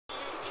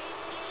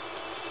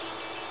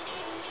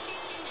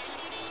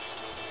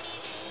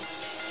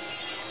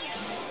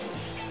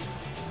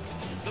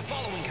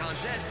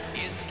contest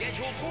is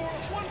scheduled for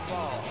one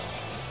fall.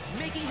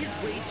 Making his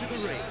way to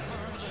the ring,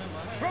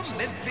 from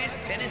Memphis,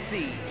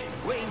 Tennessee,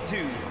 weighing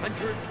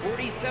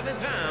 247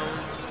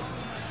 pounds,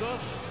 the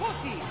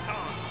Honky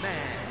Tonk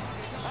Man.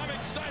 I'm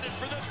excited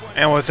for this one.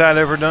 And with that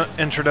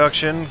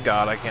introduction,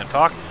 God, I can't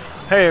talk.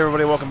 Hey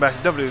everybody, welcome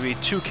back to WWE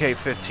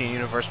 2K15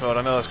 Universe Mode.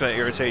 I know that's going to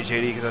irritate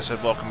JD because I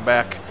said welcome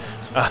back.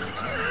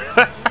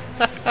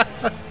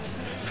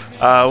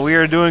 We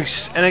are doing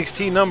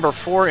NXT number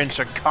 4 in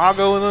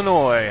Chicago,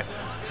 Illinois.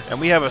 And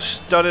we have a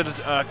studded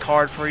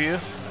card for you.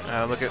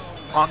 Look at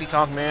Honky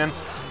Tonk Man.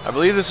 I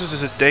believe this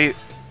is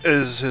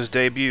his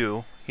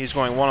debut. He's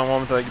going one-on-one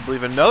with, I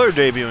believe, another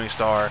debuting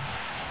star,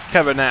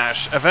 Kevin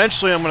Nash.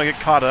 Eventually, I'm going to get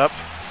caught up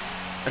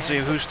and see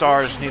whose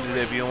stars need to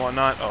debut and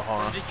whatnot. Oh,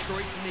 hold on.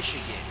 Detroit,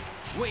 Michigan,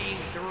 weighing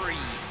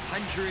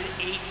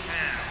 308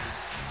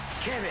 pounds,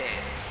 Kevin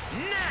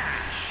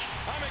Nash.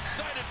 I'm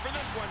excited for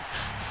this one.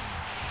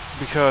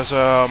 Because,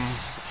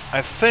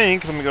 I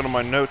think, let me go to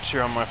my notes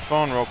here on my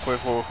phone real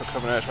quick while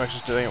Kevin Nash makes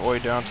his way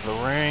down to the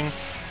ring.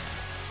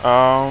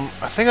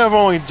 I think I've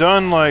only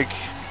done, like,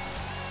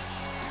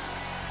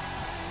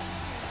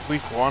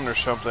 week 1 or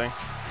something.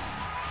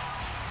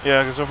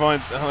 Yeah, because I've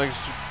only,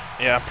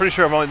 yeah, I'm pretty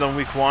sure I've only done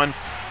week 1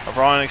 of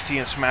Raw, NXT,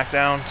 and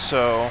SmackDown,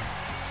 so...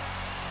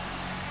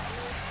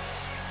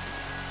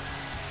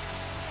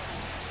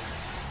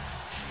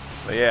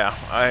 But yeah,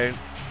 I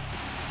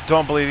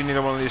don't believe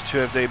neither one of these two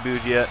have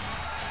debuted yet.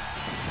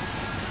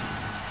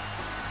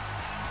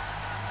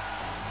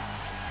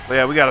 But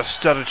yeah, we got a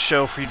studded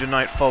show for you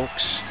tonight,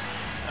 folks.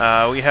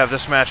 We have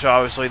this match,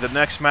 obviously. The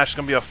next match is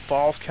going to be a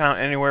falls count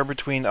anywhere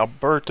between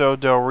Alberto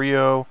Del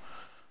Rio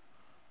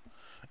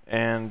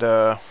and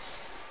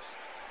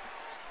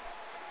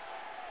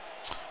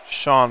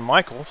Shawn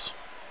Michaels.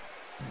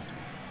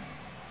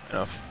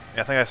 I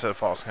think I said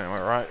falls count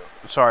anywhere, right?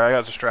 Sorry, I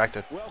got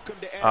distracted. Welcome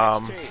to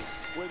NXT,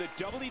 where the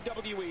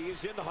WWE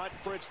is in the hunt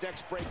for its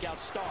next breakout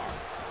star.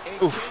 And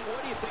King,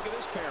 what do you think of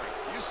this pairing?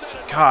 You said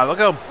it. God, look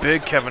how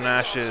big Kevin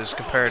Nash is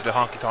compared to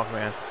Honky Tonk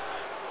Man.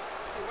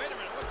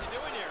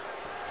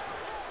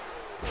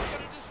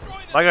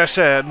 Like I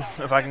said,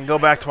 if I can go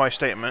back to my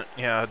statement,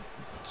 yeah,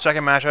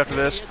 second match after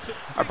this,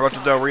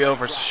 Alberto Del Rio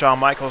versus Shawn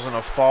Michaels in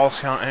a falls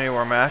count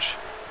anywhere match.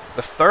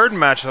 The third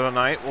match of the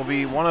night will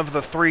be one of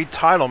the 3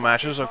 title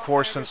matches. Of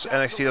course, since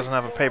NXT doesn't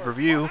have a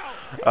pay-per-view,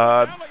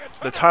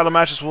 the title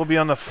matches will be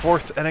on the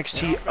 4th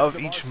NXT of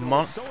each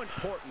month,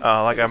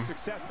 like I'm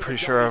pretty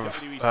sure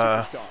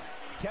I've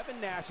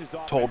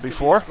told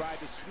before.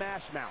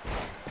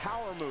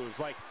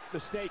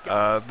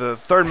 The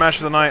third match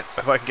of the night,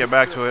 if I can get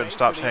back to it and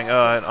stop saying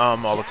and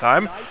all the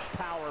time,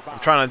 I'm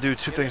trying to do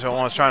 2 things at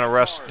once. Trying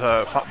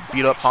to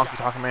beat up Honky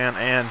Tonk Man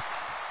and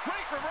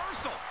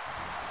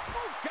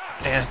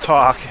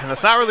talk, and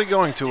it's not really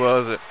going too well,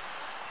 is it?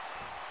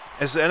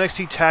 As the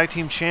NXT Tag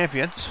Team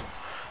Champions,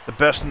 the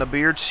Best in the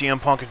Beard, CM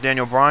Punk and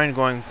Daniel Bryan,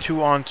 going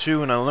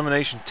 2-on-2 in an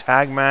elimination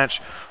tag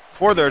match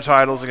for their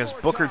titles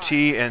against Booker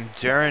T and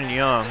Darren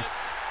Young.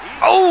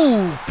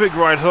 Oh, big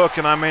right hook,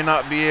 and I may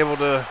not be able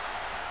to,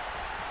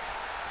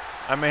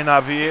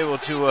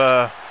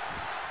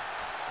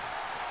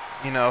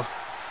 you know,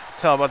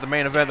 tell about the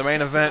main event. The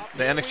main event,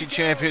 the NXT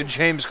Champion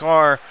James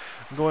Carr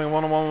going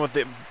one-on-one with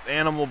the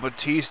Animal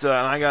Batista,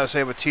 and I gotta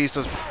say,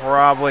 Batista's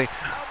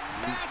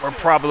we're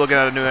probably looking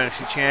at a new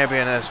NXT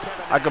Champion, as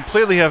I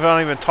completely have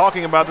not even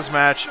talking about this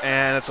match,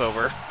 and it's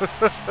over.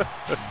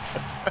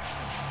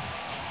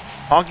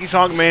 Honky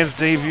Tonk Man's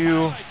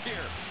debut,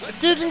 it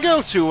didn't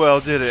go too well,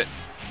 did it?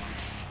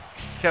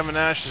 Kevin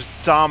Nash is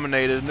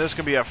dominated, and this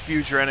could be a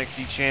future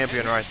NXT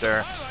Champion right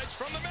there.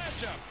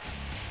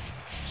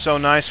 So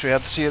nice, we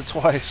have to see it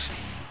twice.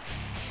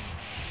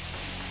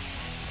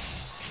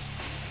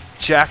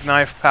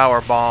 Jackknife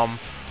powerbomb.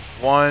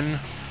 1,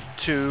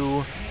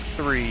 2,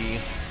 3.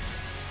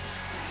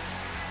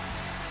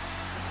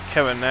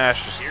 Kevin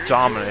Nash is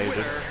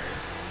dominated.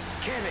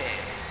 Kevin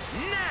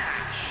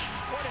Nash.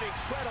 What an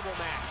incredible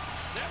match.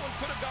 That one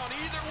could have gone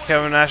either way.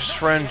 Kevin Nash's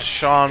friend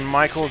Shawn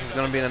Michaels is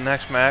going to be in the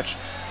next match,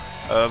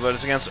 but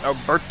it's against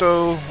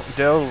Alberto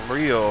Del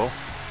Rio.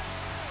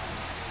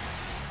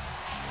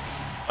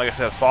 Like I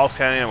said, falls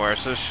count anywhere,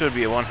 so this should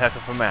be one heck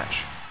of a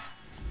match.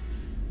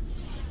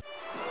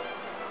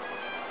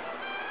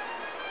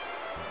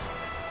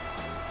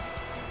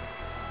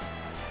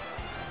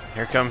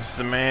 Here comes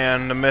the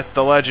man, the myth,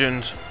 the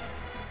legend,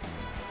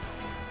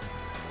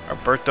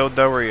 Alberto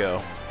Del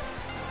Rio.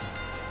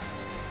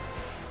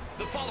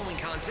 The following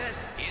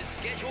contest is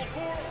scheduled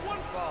for one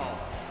fall.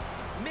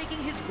 Making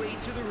his way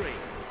to the ring,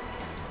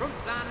 from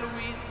San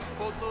Luis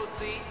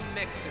Potosi,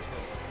 Mexico,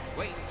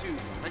 weighing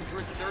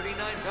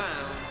 239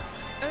 pounds,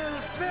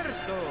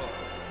 Alberto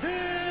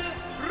Del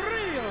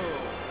Rio.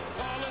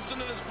 Oh, listen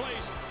to this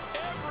place.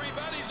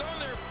 Everybody's on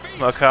their feet.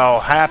 Look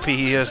how happy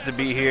he is to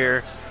be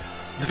here.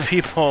 The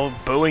people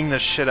booing the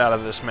shit out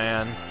of this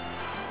man.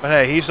 But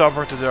hey, he's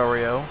Alberto Del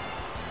Rio.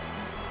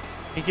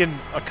 He can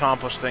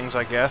accomplish things,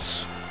 I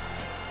guess.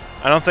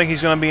 I don't think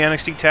he's going to be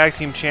NXT Tag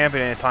Team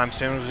Champion anytime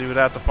soon, because he would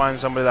have to find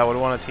somebody that would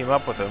want to team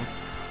up with him.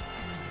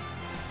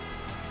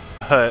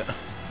 But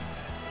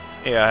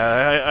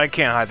yeah, I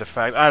can't hide the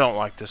fact I don't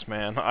like this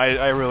man.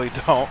 I really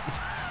don't.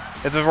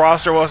 If the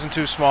roster wasn't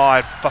too small,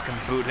 I'd fucking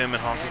boot him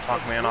and Honky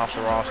Tonk Man off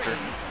the roster.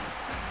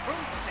 From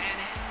San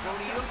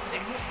Antonio,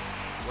 Texas,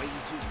 weighing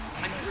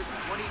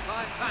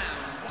 225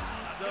 pounds,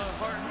 the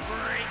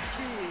Heartbreak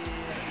Kid,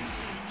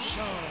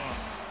 Shawn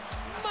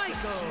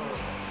Michaels.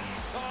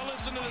 Oh,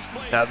 listen to this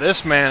place. Now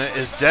this man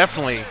is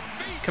definitely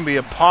can be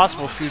a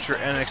possible future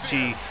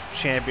NXT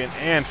champion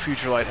and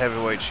future light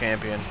heavyweight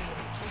champion.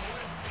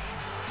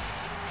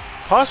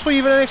 Possibly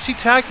even NXT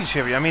Tag Team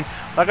champion. I mean,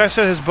 like I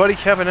said, his buddy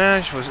Kevin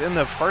Nash was in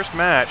the first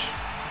match.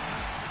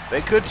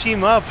 They could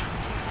team up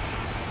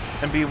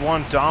and be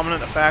one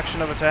dominant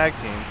faction of a tag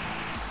team.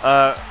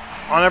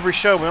 On every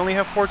show, we only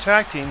have 4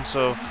 tag teams,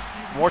 so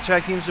more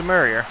tag teams the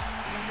merrier.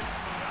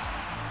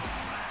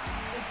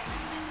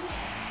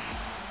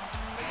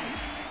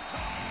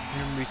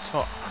 Hear me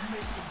talk.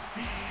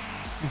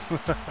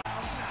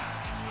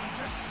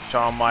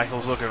 Shawn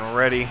Michaels looking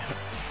ready.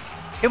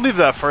 I can't believe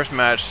that first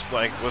match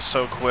was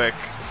so quick.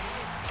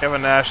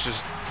 Kevin Nash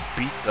just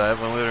beat the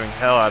ever-living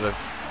hell out of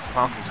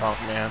Honky Tonk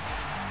Man.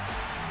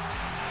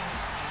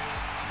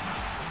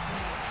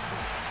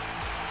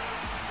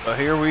 So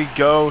here we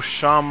go,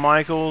 Shawn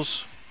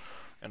Michaels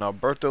and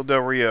Alberto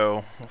Del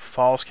Rio,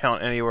 Falls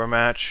Count Anywhere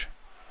match.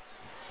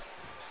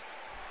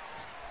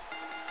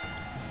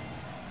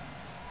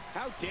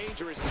 How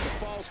dangerous is a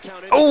falls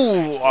count?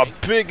 Oh, a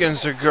big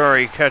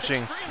enziguri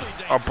catching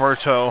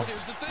Alberto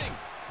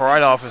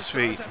right off his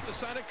feet.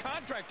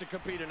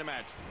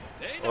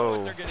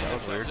 Oh, that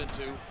was weird.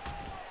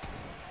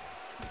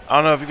 I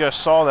don't know if you guys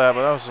saw that,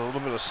 but that was a little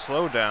bit of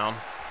slowdown.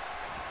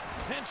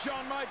 And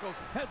Shawn Michaels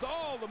has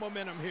all the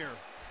momentum here.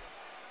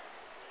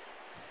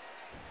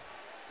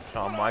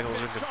 Shawn Michaels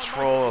in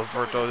control of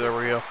Alberto Del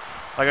Rio.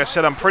 Like I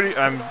said,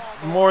 I'm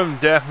more than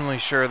definitely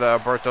sure that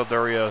Alberto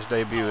Del Rio's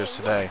debut is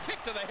today.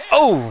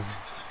 Oh!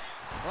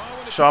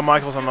 Shawn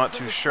Michaels, I'm not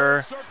too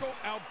sure.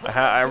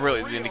 I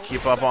really need to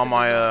keep up on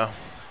my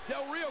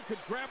Del Rio could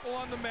grapple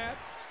on the mat.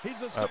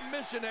 He's a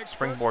submission expert.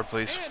 Springboard,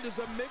 please. And is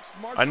a mixed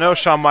martial I know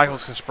Shawn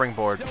Michaels can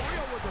springboard. Del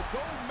Rio was a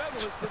gold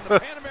medalist in the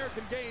Pan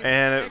American Games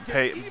And it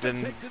can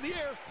didn't take to the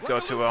air go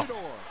like a too well.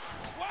 luchador.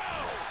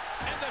 Wow!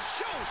 And the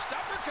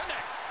showstopper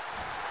connects.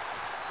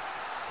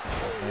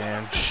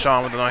 And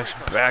Shawn with a nice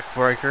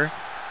backbreaker.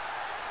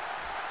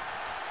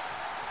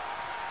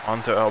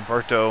 Onto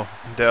Alberto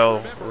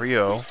Del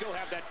Rio. We still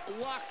have that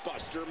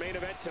blockbuster main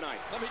event tonight.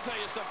 Let me tell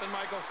you something,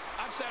 Michael.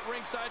 I've sat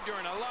ringside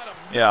during a lot of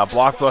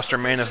Blockbuster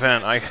main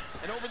event.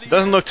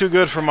 Doesn't look too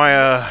good for my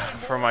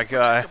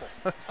guy.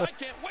 I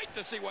can't wait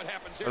to see what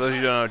happens here. For those of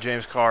you who don't know,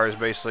 James Carr is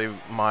basically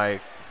my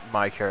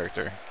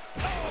character.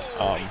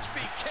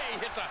 HBK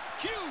hits a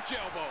huge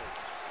elbow.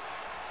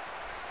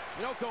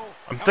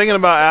 I'm thinking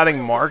about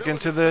adding Mark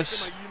into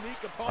this,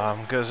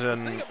 because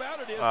then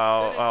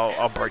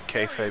I'll break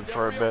kayfabe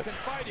for a bit.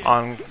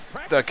 On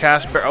the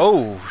Casberry,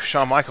 oh,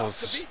 Shawn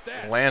Michaels is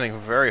landing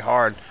very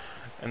hard.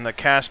 In the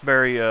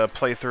Casberry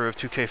playthrough of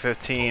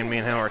 2K15, me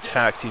and him are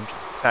tag team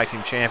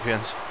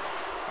champions,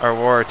 or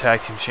were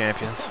tag team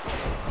champions.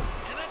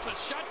 And that's a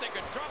shot that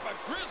could drop a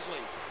grizzly.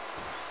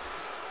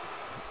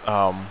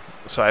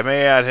 So I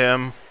may add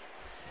him.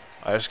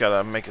 I just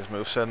gotta make his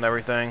moveset and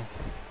everything,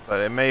 but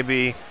it may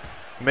be.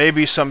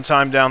 Maybe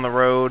sometime down the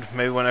road,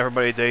 maybe when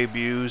everybody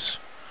debuts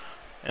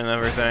and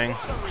everything.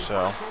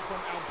 So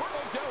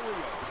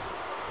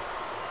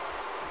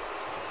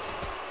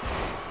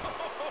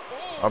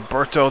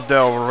Alberto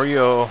Del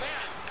Rio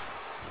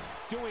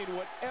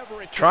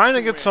trying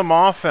to get some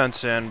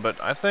offense in,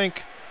 but I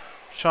think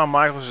Shawn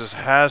Michaels just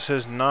has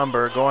his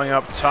number going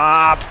up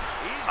top.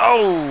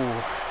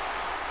 Oh!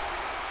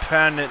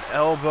 Pendant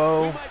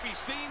elbow.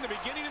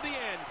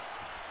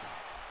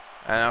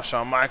 And now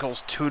Shawn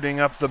Michaels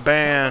tooting up the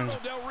band.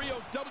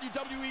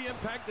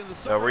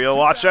 Del Rio,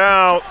 watch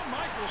out!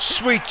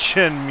 Sweet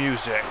chin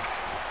music.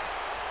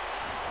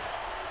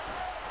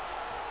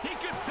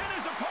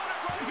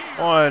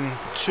 1,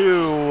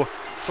 2,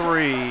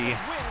 3.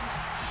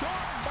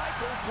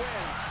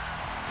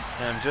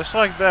 And just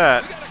like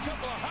that,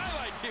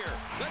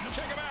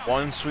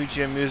 one sweet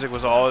chin music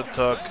was all it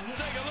took.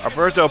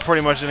 Alberto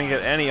pretty much didn't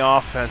get any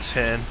offense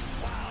in,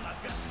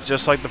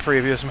 just like the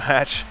previous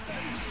match.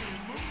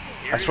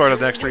 I swear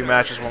the next 3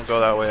 matches won't go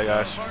that way,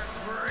 guys.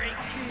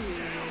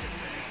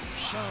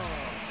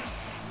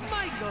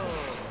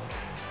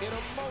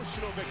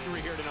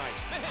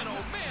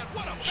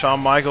 Shawn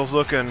Michaels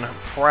looking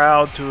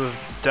proud to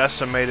have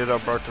decimated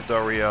Alberto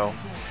Del Rio.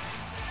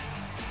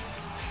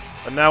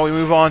 But now we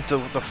move on to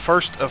the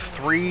first of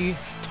 3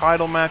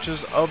 title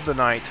matches of the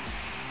night.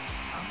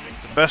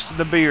 The best of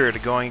the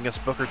beard going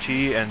against Booker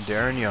T and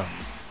Darren Young.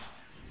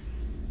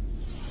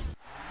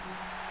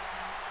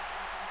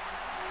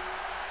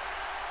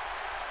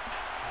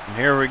 And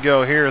here we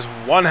go. Here's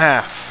one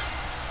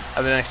half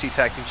of the NXT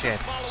Tag Team Champions.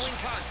 The following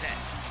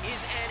contest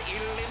is an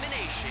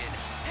elimination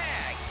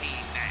tag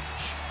team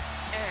match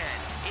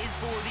and is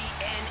for the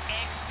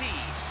NXT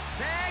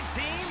Tag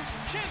Team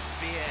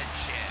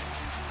Championship.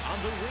 On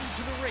the way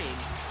to the ring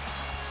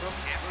from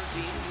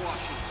Aberdeen,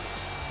 Washington,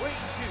 weighing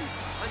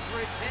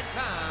 210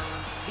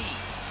 pounds, he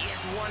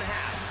is one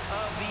half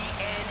of the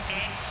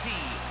NXT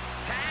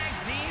Tag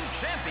Team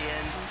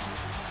Champions,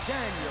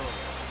 Daniel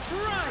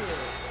Bryan.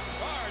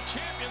 Our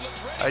champion looks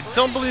ready. I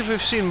don't believe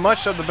we've seen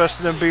much of the Best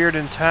in the Beard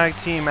in tag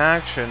team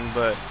action,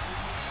 but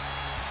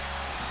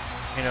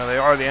you know, they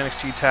are the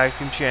NXT Tag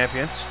Team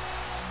Champions.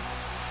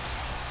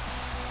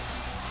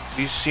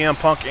 These CM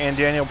Punk and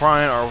Daniel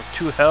Bryan are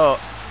two hell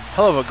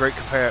of a great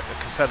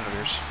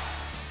competitors.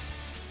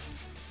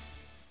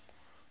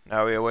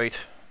 Now we await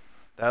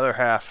the other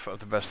half of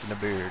the Best in the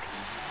Beard.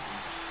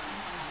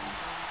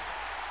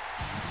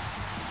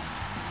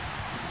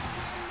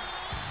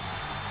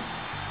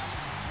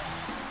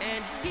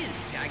 And his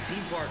tag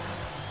team partner,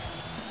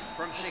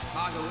 from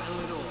Chicago,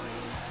 Illinois,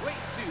 weighing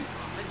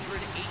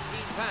 218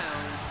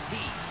 pounds,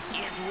 he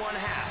is one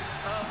half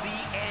of the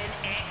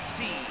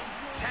NXT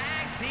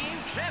Tag Team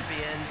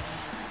Champions,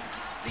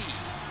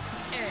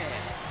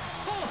 CM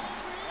Punk.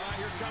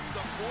 Here comes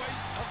the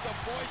voice of the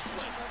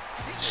voiceless.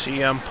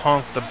 CM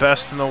Punk, the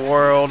best in the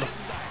world,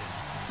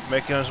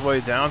 making his way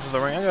down to the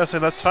ring. I gotta say,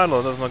 that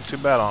title doesn't look too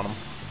bad on him.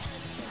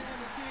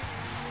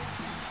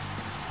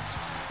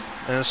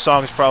 And this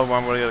song is probably where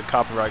I'm going to get a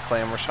copyright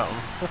claim or something.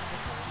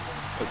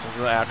 This is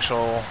the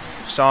actual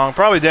song.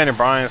 Probably Daniel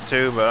Bryan's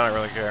too, but I don't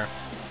really care.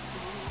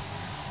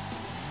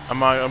 I'm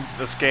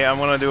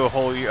going to do a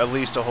whole year, at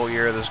least a whole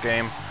year of this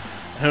game.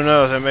 Who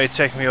knows? It may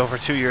take me over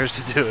 2 years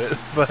to do it,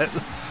 but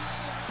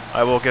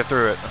I will get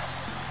through it.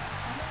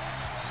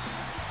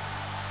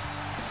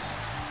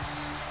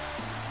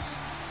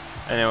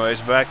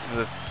 Anyways, back to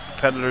the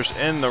competitors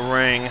in the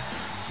ring.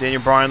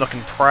 Daniel Bryan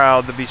looking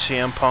proud to be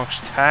CM Punk's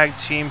tag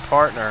team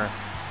partner.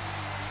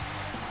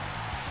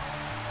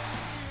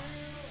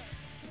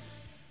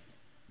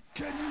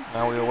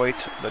 Now we await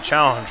the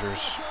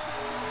challengers.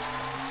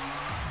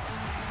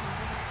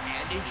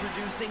 And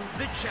introducing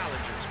the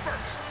challengers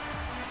first.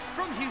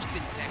 From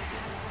Houston,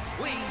 Texas,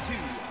 weighing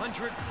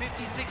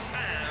 256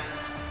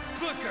 pounds,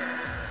 Booker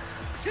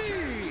T.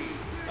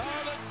 The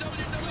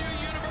WWE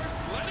Universe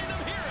letting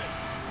them hear it.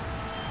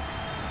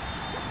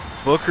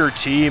 Booker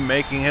T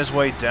making his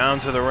way down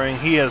to the ring.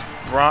 He has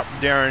brought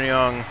Darren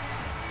Young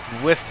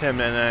with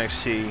him in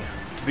NXT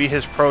to be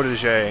his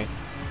protege.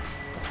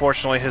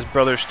 Unfortunately, his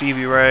brother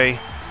Stevie Ray,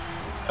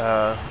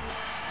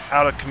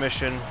 out of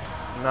commission,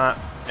 not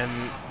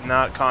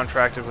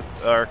contracted with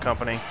our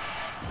company.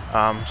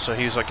 So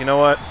he's like, you know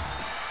what?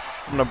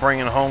 I'm gonna bring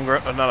in a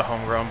homegrown, not a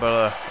homegrown,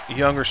 but a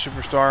younger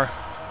superstar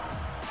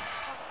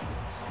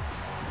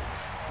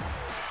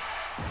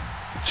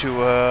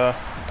to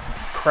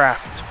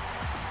craft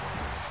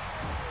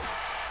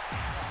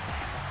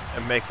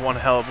and make one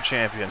hell of a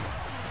champion.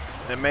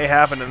 It may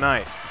happen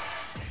tonight.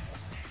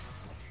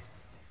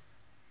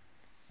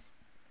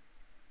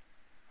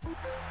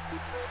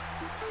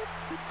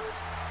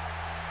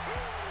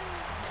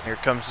 Here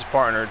comes his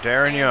partner,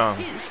 Darren Young.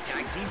 His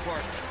tag team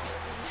partner,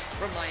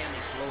 from Miami,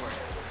 Florida,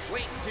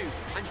 weighing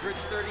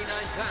 239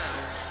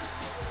 pounds,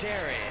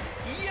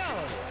 Darren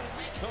Young.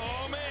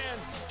 Oh man,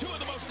 two of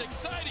the most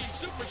exciting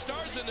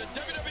superstars in the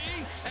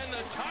WWE and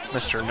the title.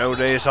 Mr. No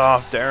Days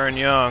Off, Darren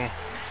Young.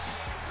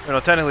 You know,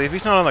 technically, if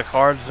he's not on the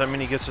card, does that mean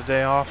he gets a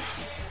day off?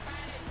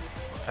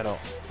 I don't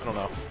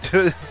know.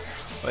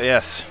 But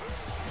yes.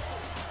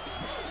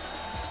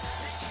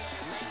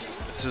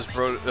 This is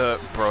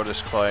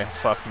Brodus Clay.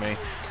 Fuck me.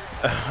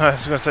 I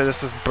was gonna say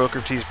this is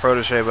Booker T's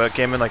protege, but it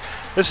came in like,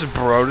 this is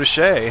Brodus.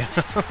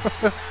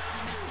 Kind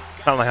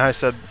of like I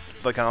said,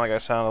 kind of like I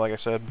sounded like I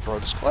said,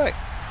 Brodus Clay.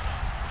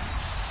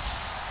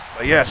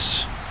 But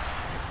yes,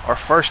 our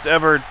first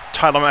ever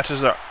title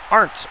matches that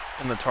aren't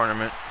in the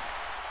tournament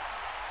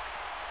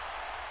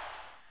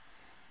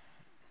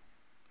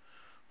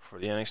for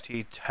the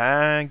NXT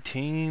Tag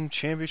Team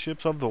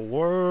Championships of the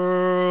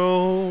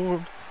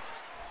World.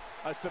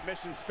 A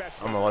submission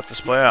specialist. I'm gonna let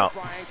this play out.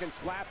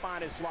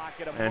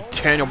 And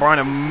Daniel Bryan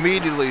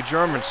immediately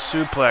German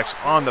suplex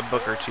on the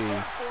Booker T.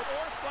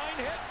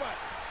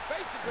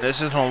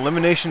 This is an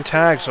elimination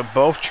tag, so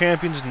both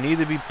champions need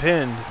to be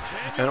pinned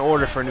in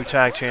order for new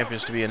tag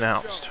champions to be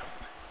announced.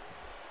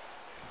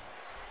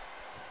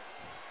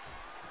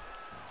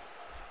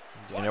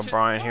 Daniel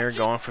Bryan here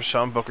going for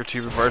some. Booker T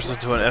reverses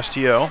to an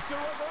STO.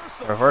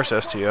 Reverse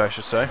STO, I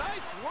should say.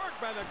 Nice work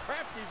by the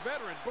crafty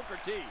veteran Booker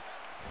T.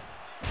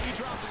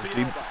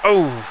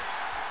 Oh!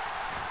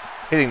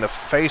 Hitting the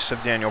face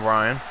of Daniel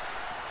Bryan.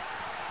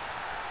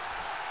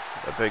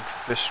 A big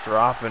fist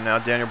drop, and now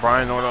Daniel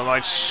Bryan Northern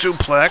Lights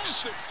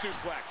suplex.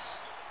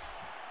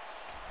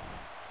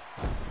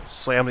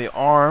 Slam the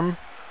arm.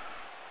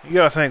 You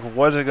gotta think,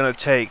 what is it gonna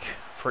take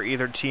for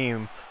either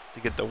team to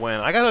get the win?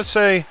 I gotta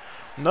say,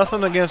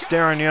 nothing against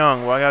Darren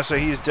Young. Well, I gotta say,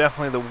 he's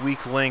definitely the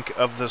weak link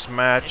of this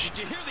match.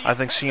 I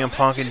think CM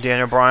Punk and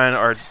Daniel Bryan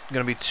are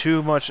gonna be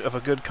too much of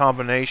a good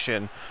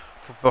combination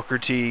for Booker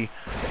T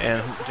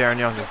and Darren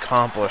Young to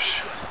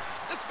accomplish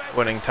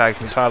winning tag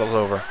team titles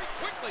over.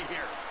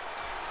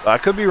 I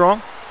could be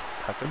wrong.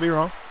 I could be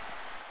wrong.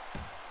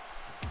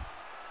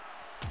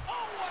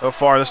 So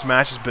far, this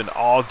match has been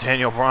all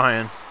Daniel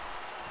Bryan.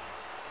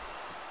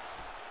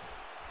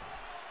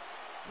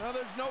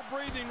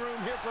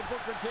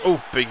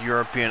 Oh, big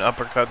European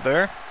uppercut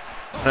there.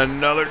 And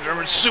another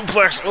German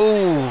suplex.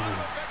 Oh,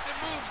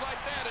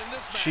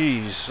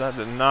 jeez, that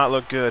did not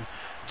look good.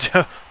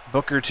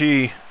 Booker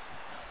T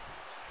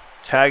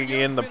tagging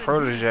in the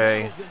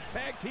protege,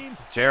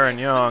 Darren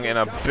Young, in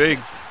a big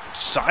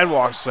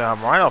sidewalk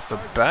slam right off the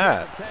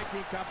bat.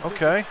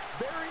 Okay.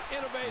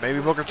 Maybe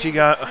Booker T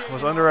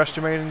was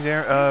underestimating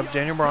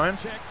Daniel Bryan.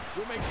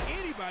 Will make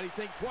anybody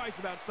think twice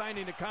about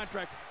signing a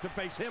contract to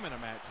face him in a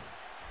match.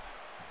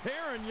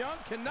 Darren Young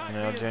cannot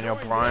be Daniel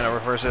Bryan, a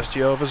reverse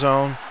STO of his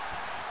own.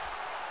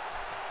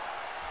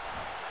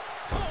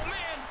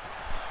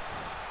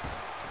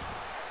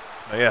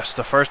 Yes,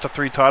 the first of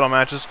 3 title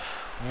matches.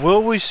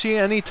 Will we see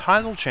any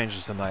title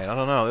changes tonight? I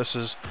don't know. This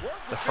is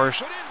the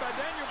first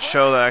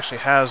show that actually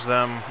has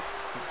them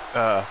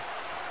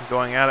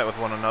going at it with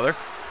one another.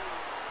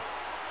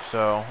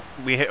 So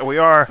we just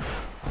have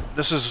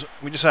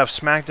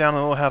SmackDown,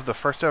 and we'll have the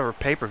first ever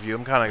pay-per-view.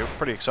 I'm kind of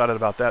pretty excited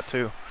about that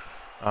too.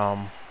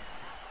 So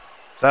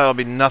that'll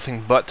be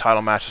nothing but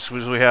title matches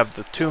because we have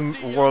the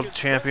 2 World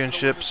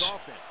Championships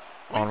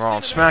on Raw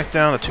and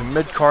SmackDown, the 2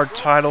 mid-card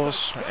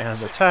titles, and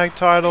the tag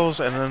titles,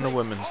 and then the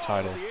women's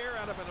title.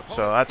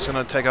 So that's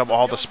going to take up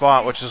all the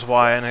spot, which is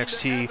why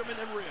NXT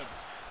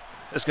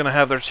is going to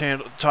have their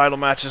title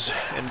matches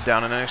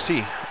down in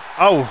NXT.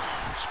 Oh,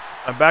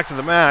 and back to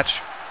the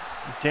match.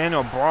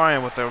 Daniel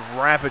Bryan with the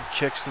rapid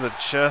kicks to the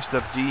chest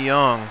of D.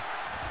 Young.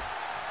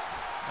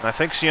 And I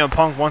think CM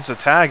Punk wants to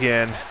tag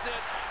in.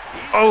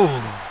 Oh!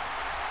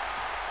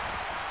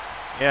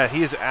 Yeah,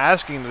 he is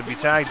asking to be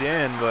tagged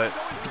in, but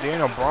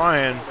Daniel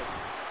Bryan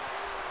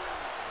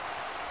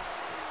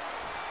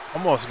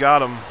almost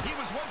got him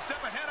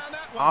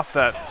off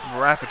that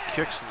rapid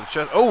kicks to the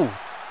chest. Oh!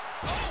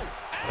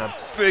 And a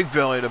big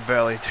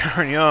belly-to-belly.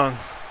 Darren Young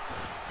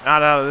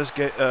not out of this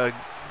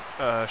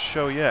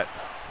show yet.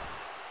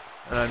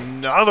 And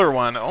another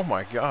one. Oh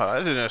my God! I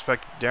didn't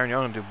expect Darren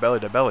Young to do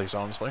belly-to-bellies,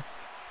 honestly.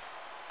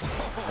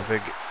 A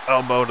big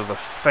elbow to the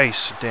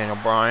face, Daniel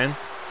Bryan.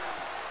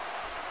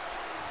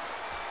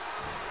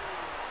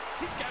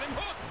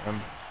 And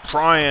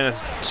Bryan,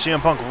 CM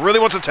Punk really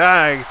wants a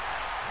tag,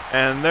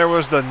 and there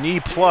was the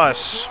knee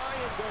plus.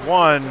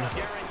 1,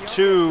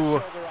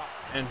 2,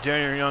 and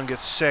Daniel Young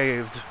gets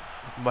saved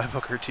by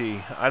Booker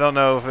T. I don't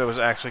know if it was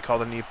actually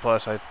called a knee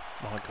plus. I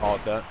want to call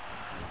it that.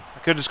 I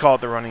could just call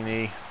it the running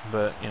knee,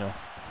 but you know.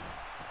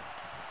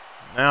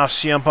 Now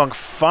CM Punk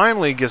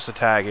finally gets the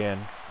tag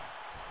in.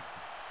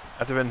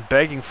 After been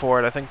begging for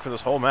it, I think, for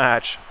this whole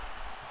match.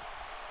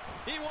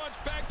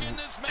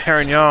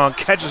 Darren Young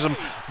catches him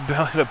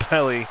belly to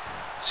belly.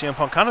 CM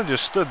Punk kind of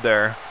just stood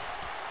there.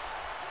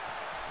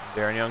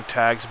 Darren Young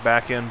tags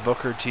back in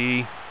Booker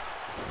T.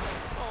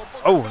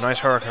 Oh, nice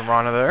Hurricane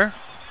Rana there.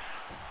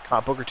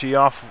 Caught Booker T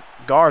off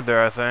guard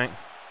there, I think.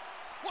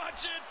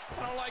 What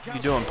you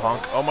doing,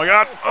 Punk? Oh my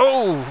God!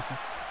 Oh!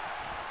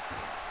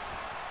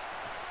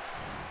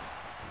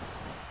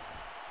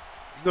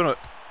 You gonna?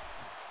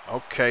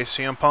 Okay,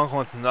 CM Punk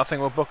wants nothing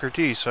with Booker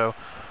T, so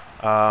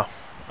I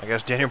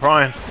guess Daniel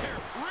Bryan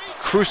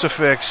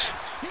crucifix,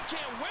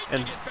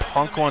 and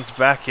Punk wants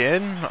back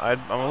in.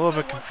 I'm a little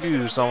bit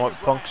confused on what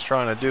Punk's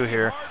trying to do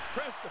here.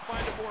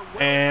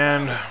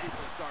 And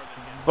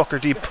Booker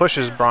T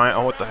pushes Bryan.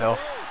 Oh, what the hell?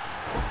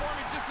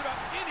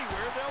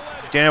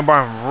 Daniel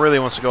Bryan really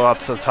wants to go out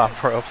to the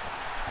top rope.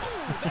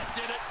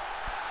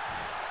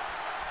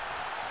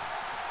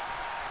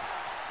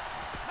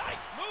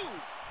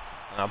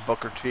 Now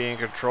Booker T in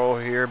control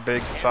here.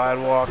 Big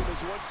sidewalk.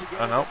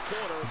 Oh no.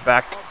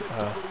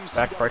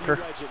 Backbreaker.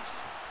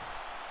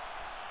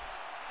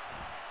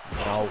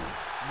 Now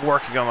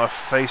working on the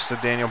face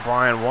of Daniel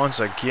Bryan once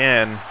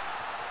again.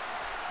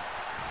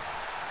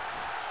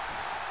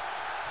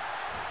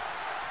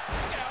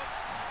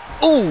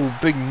 Ooh,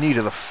 big knee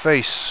to the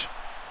face.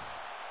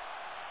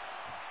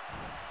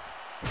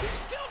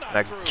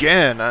 And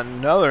again,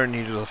 another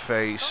knee to the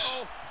face.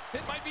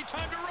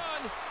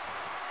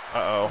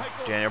 Uh-oh,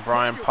 Daniel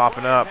Bryan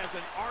popping up.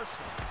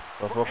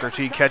 But Booker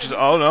T catches,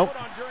 oh no.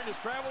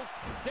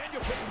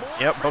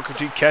 Yep, Booker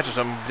T catches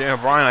him. Daniel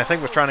Bryan, I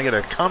think, was trying to get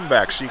a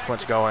comeback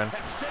sequence going.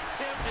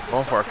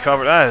 Going for a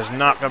cover, that is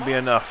not going to be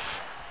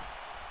enough.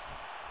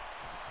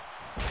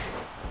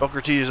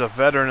 Booker T is a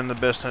veteran in the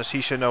business. He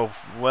should know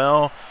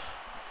well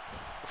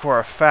for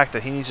a fact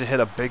that he needs to hit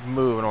a big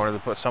move in order to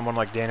put someone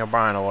like Daniel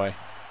Bryan away.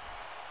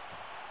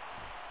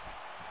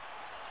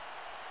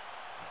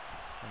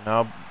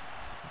 Now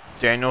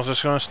Daniel's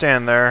just going to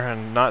stand there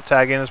and not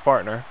tag in his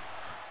partner.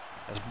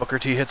 As Booker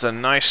T hits a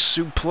nice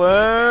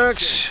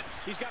suplex.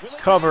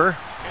 Cover.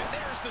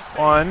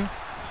 1.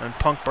 And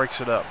Punk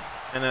breaks it up.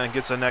 And then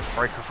gets a neck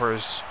breaker for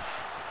his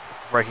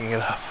breaking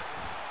it up.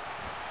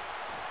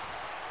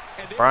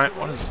 Bryan,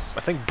 I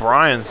think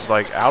Bryan's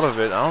like out of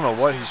it. I don't know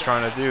what he's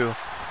trying to do.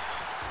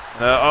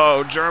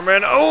 Oh,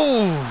 German.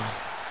 Oh!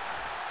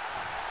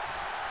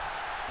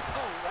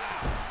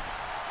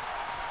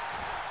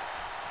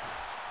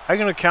 How are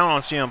you going to count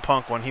on CM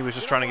Punk when he was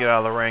just trying to get out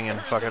of the ring and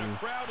fucking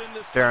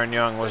Darren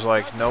Young was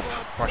like, nope,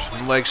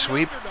 Russian leg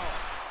sweep.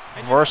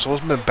 reversal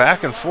has been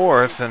back and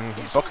forth, and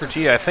Booker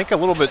T, I think, a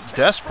little bit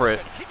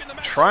desperate,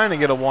 trying to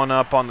get a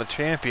one-up on the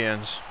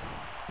champions.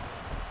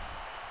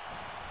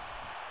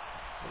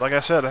 Like I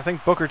said, I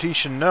think Booker T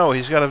should know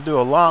he's got to do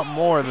a lot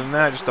more than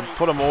that just to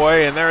put him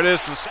away. And there it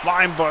is, the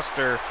spine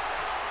buster.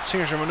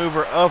 Signature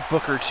maneuver of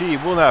Booker T.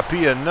 Will that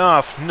be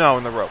enough? No,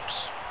 in the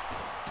ropes.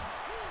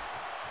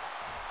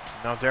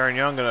 Now Darren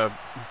Young going to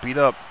beat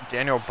up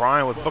Daniel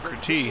Bryan with Booker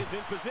T.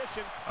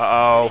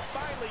 Uh-oh.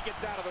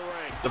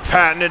 The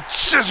patented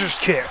scissors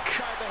kick.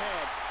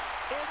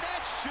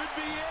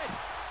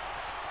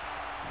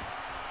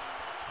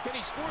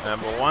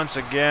 But once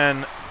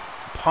again,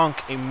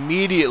 Punk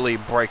immediately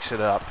breaks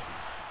it up.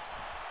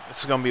 This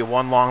is going to be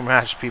one long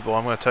match, people.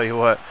 I'm going to tell you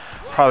what.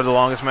 Probably the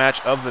longest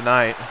match of the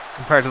night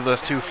compared to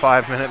those two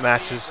 5-minute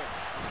matches.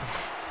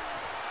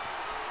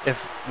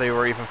 If they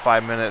were even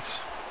 5 minutes.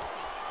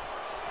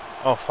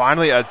 Oh,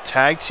 finally a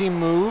tag team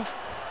move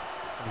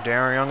from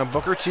Darren Young and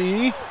Booker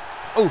T.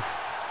 Oh.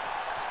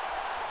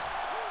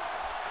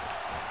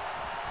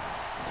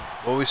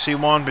 Will we see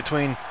one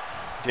between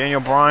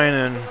Daniel Bryan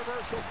and...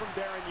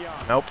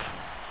 Nope.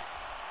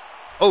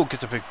 Oh,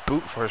 gets a big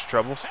boot for his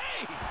troubles.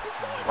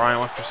 Bryan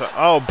went for some...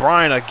 Oh,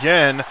 Bryan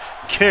again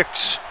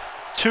kicks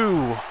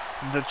to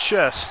the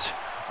chest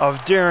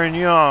of Darren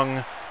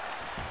Young.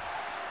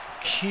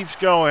 Keeps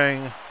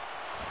going.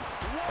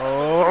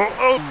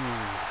 Oh.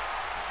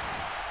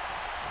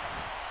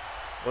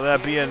 Will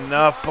that be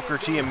enough? Booker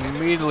T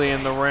immediately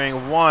in the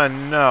ring.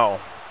 One, no.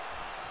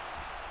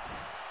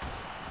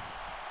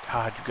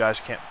 God, you guys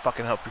can't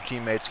fucking help your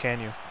teammates, can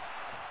you?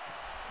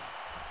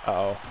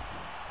 Uh-oh.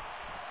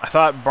 I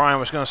thought Bryan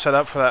was going to set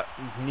up for that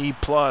knee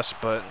plus,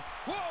 but...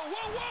 Whoa,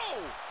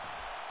 whoa,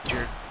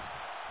 whoa!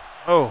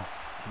 Oh,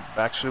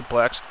 back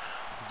suplex.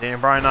 Daniel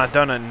Bryan not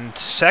done a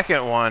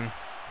second one.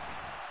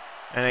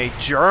 And a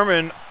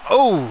German...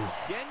 Oh!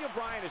 Daniel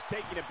Bryan is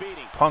taking a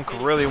beating. Punk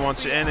really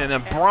wants it in, and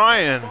then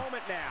Bryan...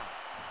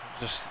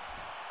 Just...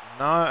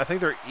 Not, I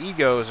think their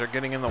egos are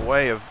getting in the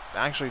way of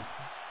actually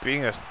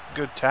being a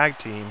good tag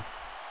team.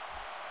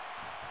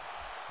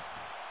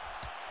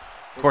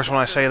 Of course, when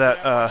I say that,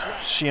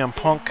 CM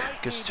Punk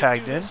gets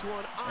tagged in,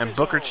 and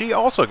Booker T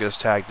also gets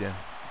tagged in.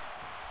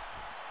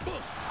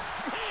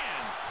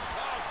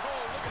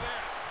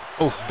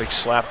 Oh, big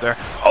slap there.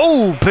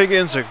 Oh, big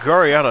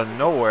enziguri out of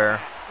nowhere.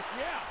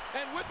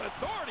 Yeah, and with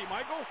authority,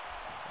 Michael.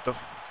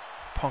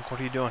 Punk, what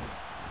are you doing?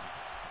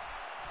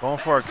 Going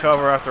for a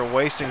cover after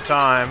wasting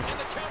time.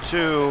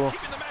 Two.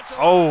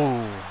 Oh,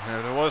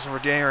 if it wasn't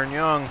for Darren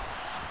Young,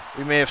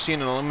 we may have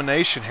seen an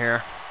elimination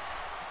here.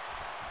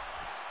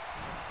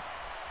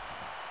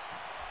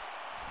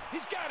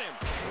 He's got him.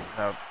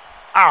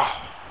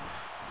 Ow!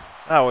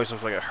 That always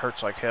looks like it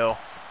hurts like hell.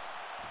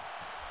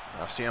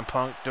 Now CM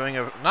Punk doing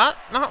a not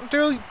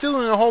really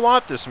doing a whole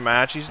lot this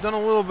match. He's done a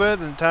little bit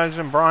and tags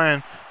in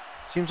Bryan.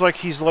 Seems like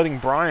he's letting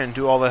Bryan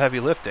do all the heavy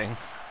lifting.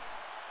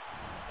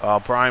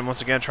 Bryan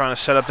once again trying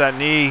to set up that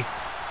knee.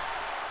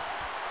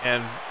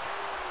 And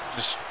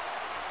just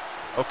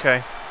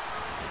okay.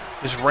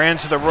 Just ran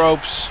to the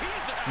ropes.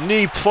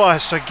 Knee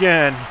plus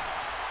again.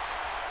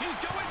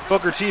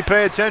 Booker T,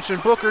 pay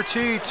attention. Booker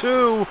T,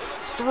 2,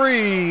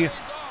 3. And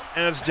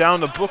it's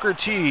down to Booker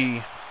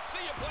T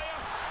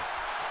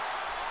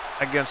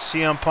against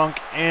CM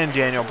Punk and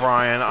Daniel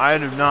Bryan. I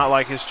do not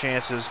like his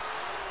chances.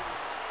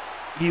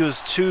 He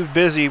was too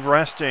busy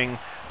resting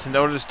to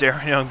notice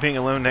Darren Young being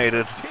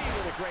eliminated.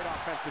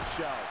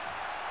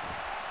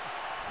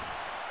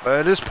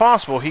 But it is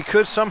possible. He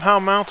could somehow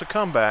mount a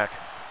comeback.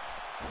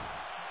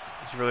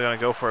 He's really going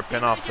to go for a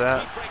pin off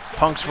that.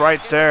 Punk's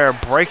right there,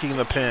 breaking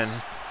the pin.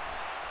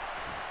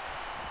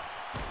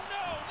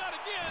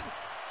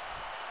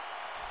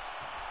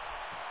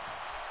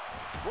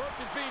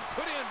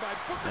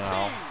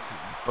 Now,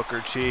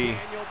 Booker T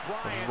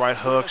with right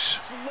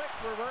hooks.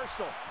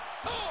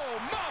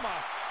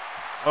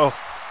 Oh,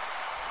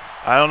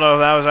 I don't know if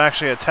that was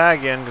actually a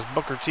tag in because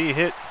Booker T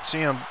hit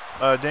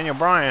Daniel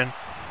Bryan.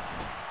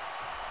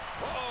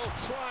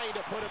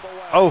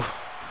 Oh,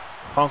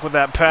 Punk with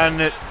that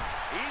patented.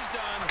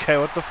 Okay,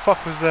 what the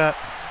fuck was that?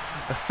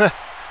 The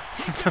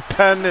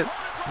patented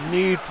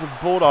knee with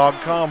bulldog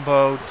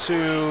combo.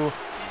 2,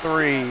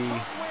 3.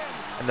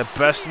 And the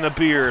best in the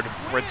beard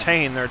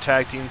retain their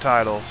tag team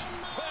titles.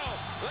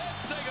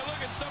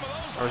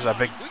 There's that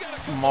big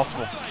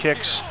multiple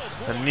kicks.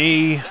 The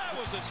knee.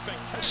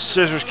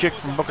 Scissors kick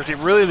from Booker T.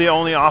 Really the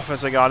only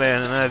offense they got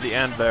in. And then at the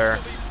end there,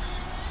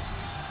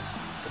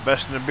 the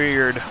best in the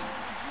beard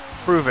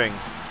proving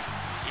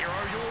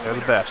they're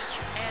the best.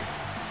 And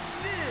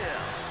still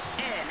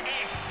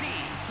NXT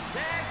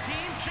Tag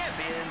Team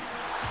Champions,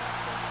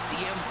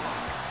 CM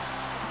Punk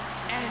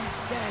and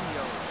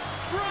Daniel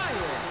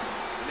Bryan.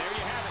 And there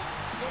you have it.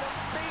 An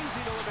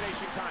amazing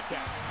elimination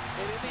contest.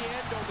 And in the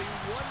end, only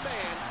one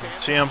man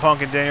stands. CM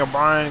Punk and Daniel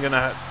Bryan going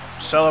to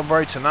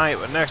celebrate tonight.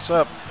 But next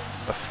up,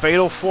 the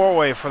fatal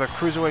four-way for the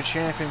Cruiserweight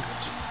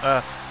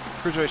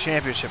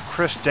Championship.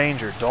 Chris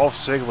Danger, Dolph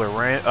Ziggler,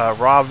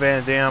 Rob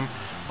Van Dam,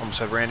 almost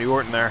said Randy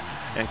Orton there,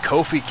 and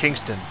Kofi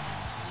Kingston.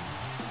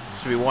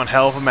 This will be one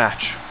hell of a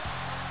match.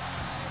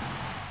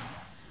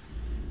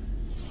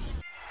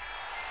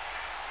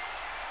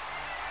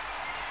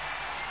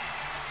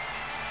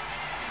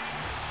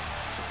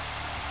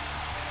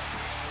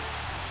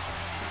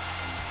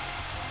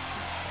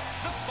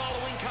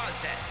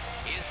 contest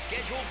is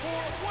scheduled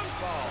for one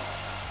fall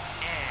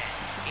and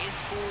is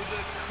for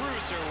the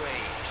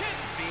Cruiserweight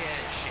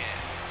Championship.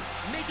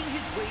 Making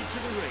his way to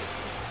the ring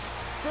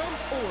from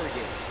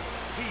Oregon,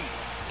 he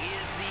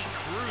is the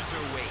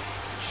Cruiserweight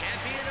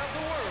Champion of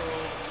the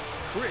World,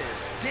 Chris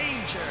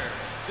Danger.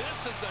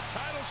 This is the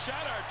title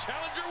shot our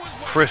challenger was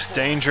waiting Chris for.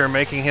 Danger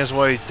making his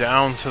way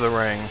down to the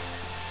ring.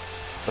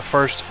 The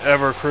first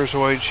ever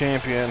Cruiserweight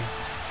champion.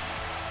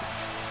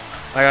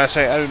 I gotta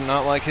say, I do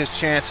not like his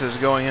chances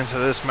going into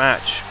this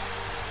match.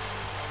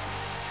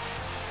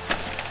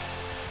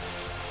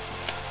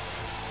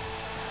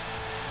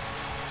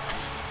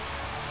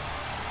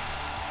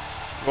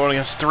 Going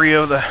against 3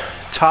 of the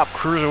top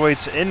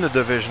Cruiserweights in the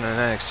division in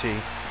NXT.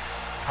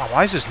 Oh,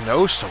 why is his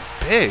nose so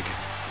big?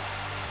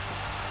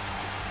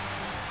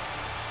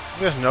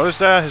 You guys notice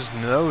that? His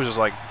nose is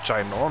like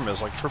ginormous,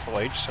 like Triple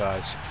H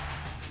size.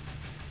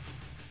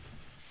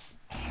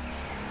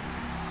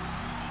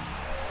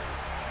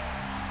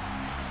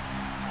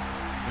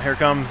 And here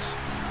comes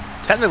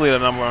technically the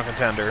 #1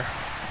 contender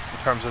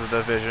in terms of the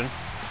division,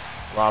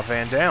 Rob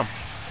Van Dam.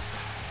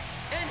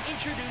 And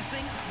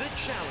introducing the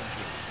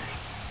challengers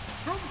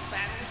from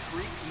Battle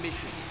Creek,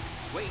 Michigan,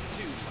 weighing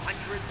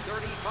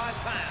 235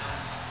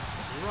 pounds,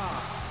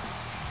 Rob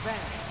Van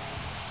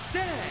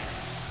Dam.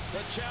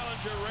 The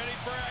challenger ready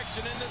for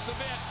action in this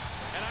event,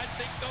 and I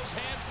think those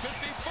hands could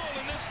be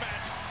full in this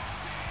match.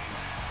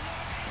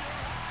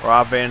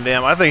 Rob Van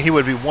Dam, I think he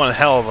would be one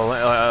hell of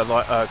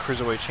a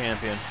Cruiserweight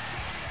champion.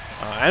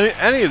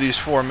 Any of these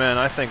 4 men,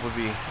 I think, would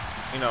be,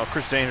 you know,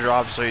 Chris Danger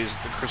obviously is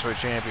the Cruiserweight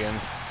champion.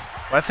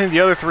 But I think the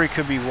other 3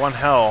 could be one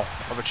hell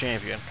of a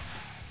champion.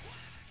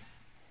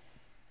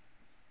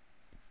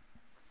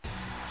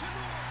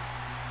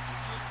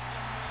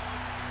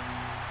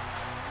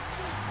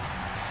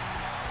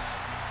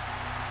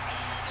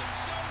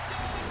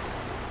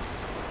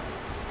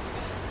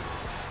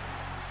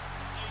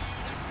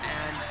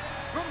 And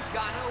from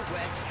Ghana,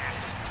 West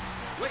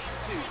Africa, weighing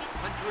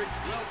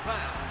 212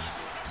 pounds,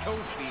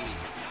 Kofi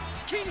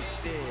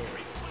Kingston.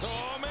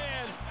 Oh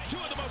man, 2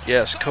 of the most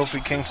Yes,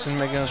 Kofi Kingston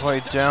making his way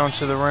down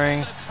to the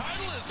ring. The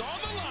title is on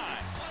the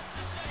line.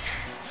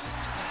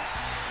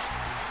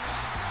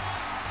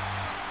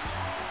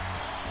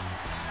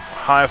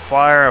 High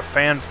flyer, a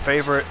fan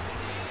favorite.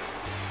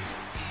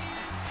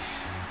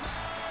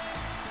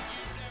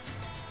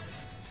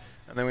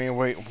 And then we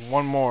wait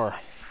one more.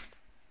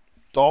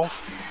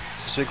 Dolph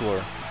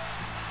Ziggler.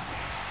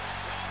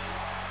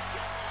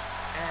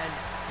 And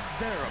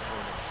their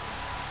opponent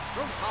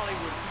from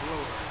Hollywood,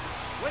 Florida,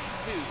 weighing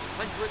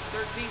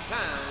 213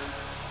 pounds,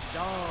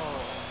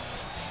 Dolph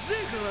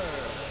Ziggler.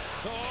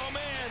 Oh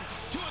man,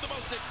 2 of the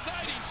most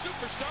exciting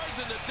superstars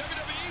in the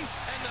WWE,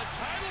 and the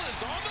title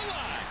is on the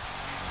line.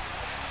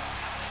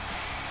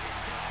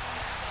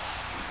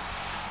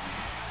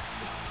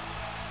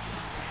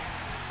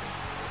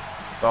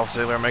 Dolph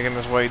Ziggler making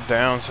his way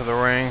down to the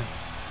ring.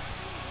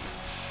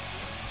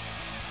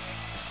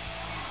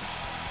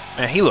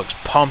 Man, he looks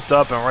pumped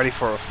up and ready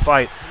for a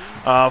fight.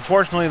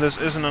 Fortunately, this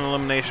isn't an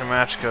elimination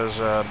match because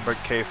break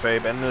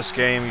kayfabe. In this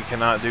game, you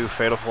cannot do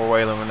fatal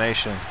 4-way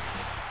elimination.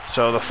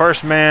 So the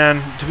first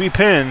man to be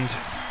pinned,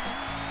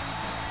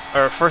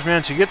 or first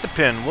man to get the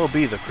pin, will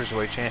be the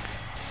Cruiserweight champion.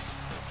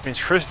 It means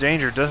Chris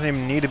Danger doesn't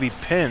even need to be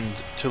pinned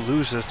to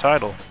lose his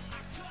title.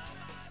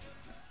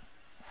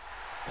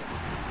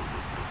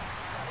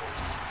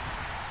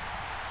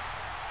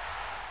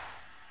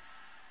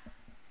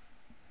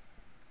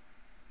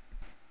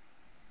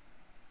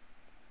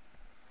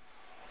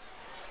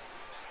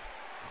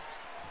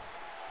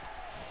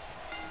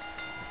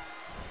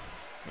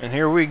 And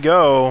here we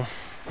go.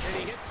 And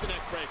he hits the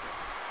neck breaker.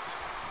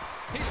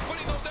 He's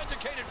putting those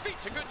educated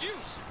feet to good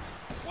use.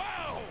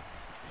 Wow!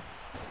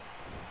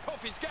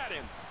 Kofi's got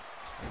him.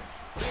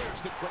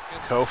 There's the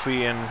quickness.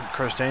 Kofi and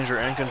Chris Danger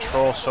in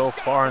control so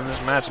far in this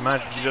match. The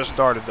match just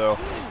started though.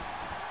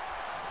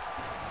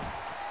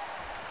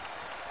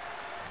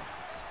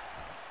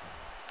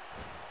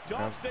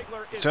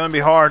 It's going to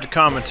be hard to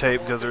commentate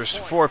because there's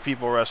 4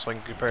 people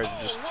wrestling compared to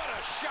just what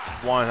a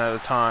shot. 1 at a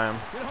time.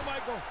 You know,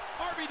 Michael,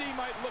 RVD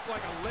might look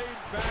like a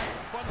laid-back,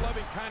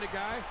 fun-loving kind of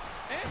guy,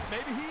 and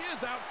maybe he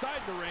is outside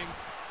the ring,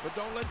 but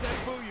don't let that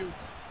fool you.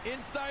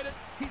 Inside it,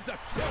 he's a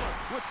killer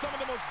with some of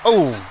the most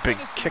vicious Big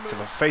finishing kick to the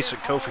moves face in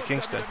of all Kofi of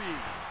Kingston. WWE.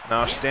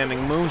 Now standing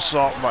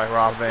moonsault by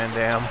Rob Van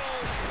Dam.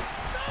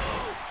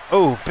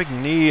 Oh, big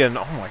knee, and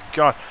oh my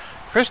god.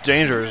 Chris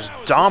Danger is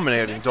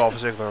dominating Dolph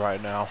Ziggler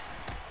right now.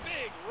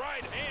 Big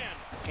right hand.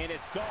 And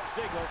it's Dolph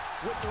Ziggler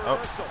with the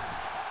reversal.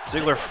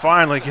 Ziggler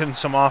finally getting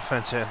some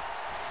offense in.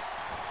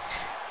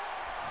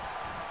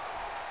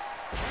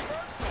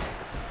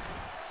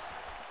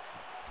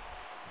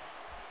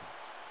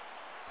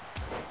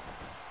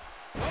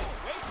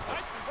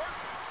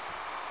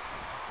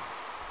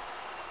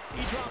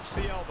 He drops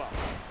the elbow.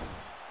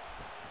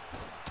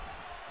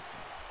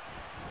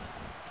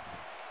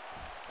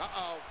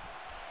 Uh-oh.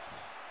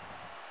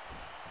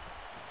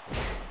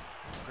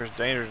 Chris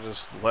Danger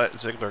just let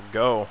Ziggler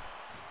go.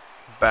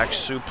 Back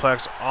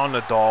suplex on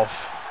the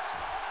Dolph.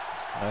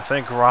 I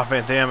think Rob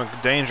Van Dam and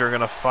Danger are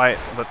going to fight,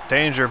 but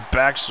Danger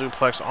back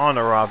suplex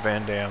onto Rob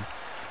Van Dam.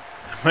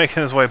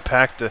 Making his way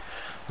back to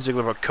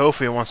Ziggler, but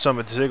Kofi wants some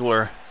of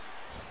Ziggler.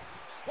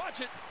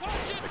 Watch it, watch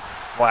it. Big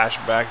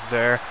flashback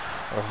there.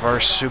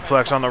 Reverse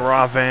suplex on the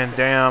Rob Van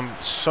Dam.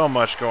 So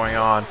much going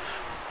on.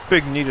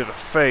 Big knee to the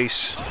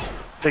face.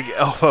 Big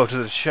elbow to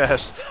the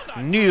chest.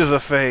 Knee to the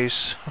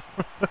face.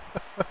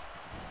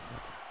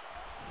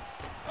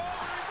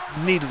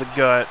 Knee to the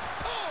gut.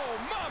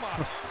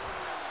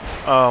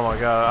 Oh my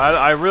god.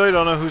 I really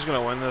don't know who's going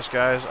to win this,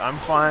 guys. I'm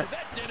fine.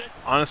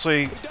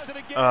 Honestly,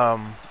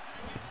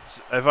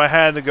 if I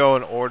had to go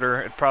in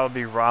order, it'd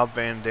probably be Rob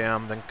Van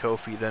Dam, then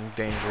Kofi, then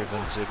Danger,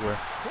 then Ziggler.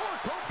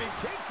 Poor Kofi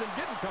Kingston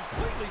getting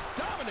completely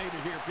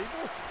dominated here,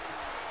 people.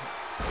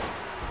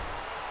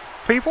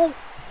 People?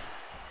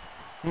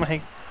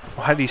 Like,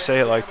 why do you say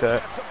it like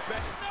that?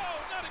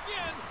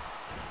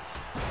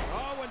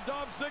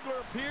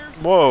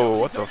 Whoa,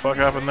 what the fuck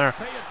happened there?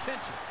 Pay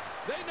attention.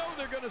 They know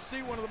they're going to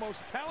see one of the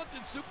most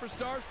talented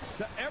superstars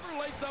to ever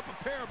lace up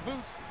a pair of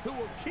boots who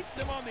will keep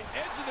them on the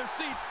edge of their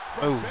seats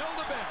from bell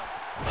to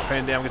bell.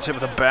 Van Dam gets hit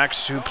with a back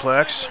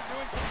suplex.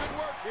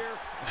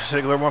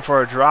 Ziggler went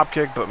for a drop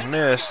kick but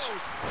missed.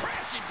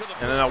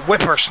 And then a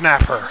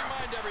whippersnapper.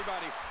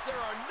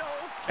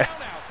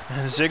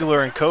 And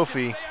Ziggler and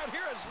Kofi.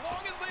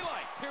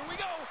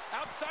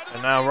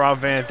 And now Rob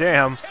Van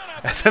Dam.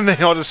 And then they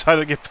all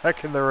decided to get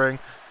back in the ring.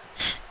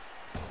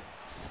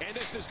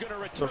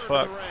 What the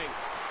fuck?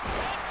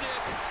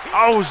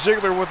 Oh,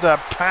 Ziggler with that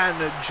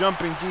patented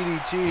jumping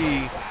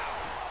DDT.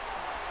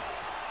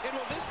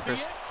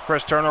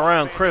 Chris, turn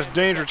around. Chris,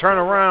 Danger, turn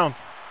around.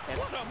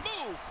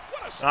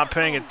 Not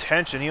paying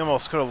attention. He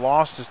almost could have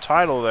lost his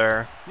title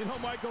there. You know,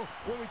 Michael,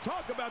 when we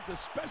talk about the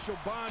special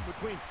bond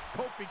between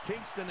Kofi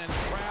Kingston and the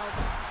crowd,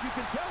 you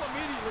can tell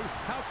immediately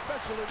how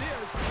special it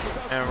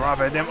is. And Rob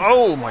Van Dam.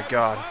 Oh, my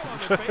God.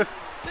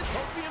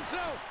 Kofi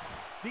himself.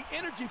 The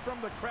energy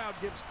from the crowd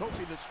gives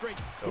Kofi the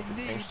strength he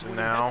needs when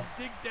he has to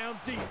dig down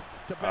deep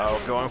to battle.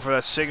 Oh, going for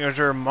that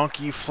signature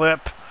monkey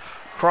flip.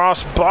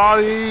 Cross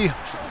body.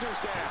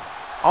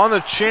 On the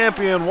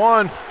champion.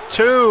 1,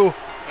 2,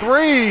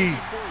 3.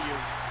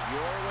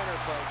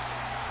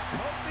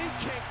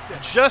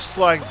 Just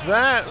like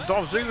that.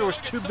 Dolph Ziggler was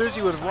too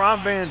busy with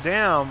Rob Van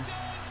Dam.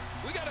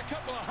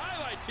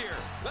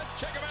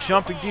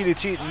 Jumping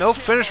DDT. No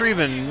finisher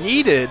even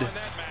needed.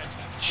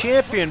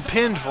 Champion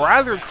pinned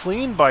rather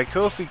clean by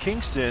Kofi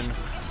Kingston.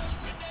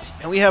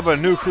 And we have a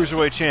new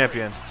Cruiserweight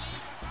champion.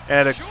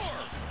 And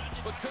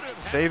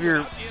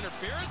Xavier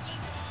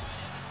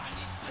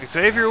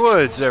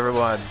Woods,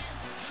 everyone.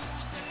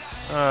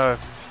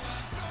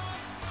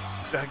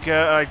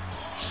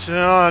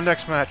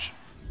 Next match.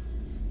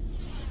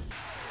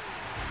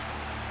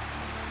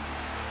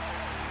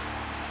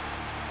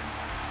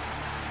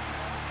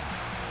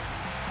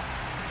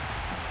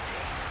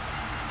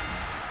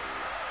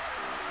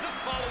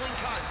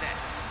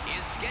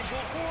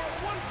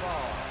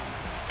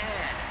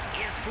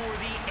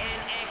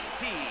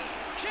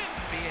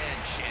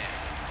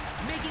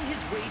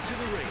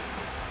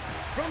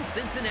 From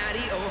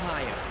Cincinnati,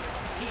 Ohio,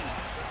 he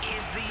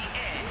is the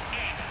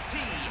NXT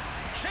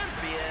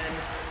champion,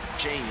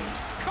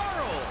 James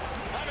Carl.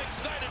 I'm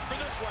excited for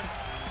this one.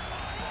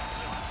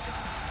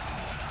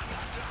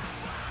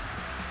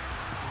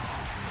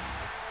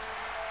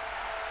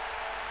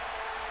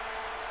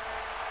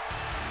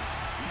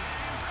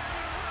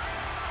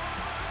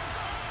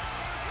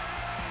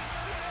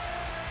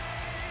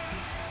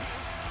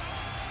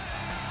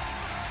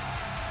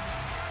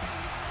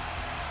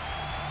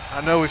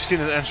 I know we've seen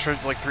the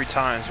entrance like 3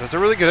 times, but it's a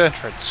really good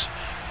entrance.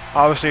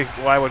 Obviously,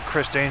 why would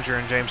Chris Danger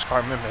and James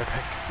Carr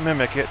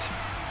mimic it?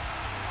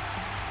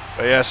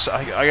 But yes,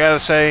 I gotta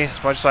say,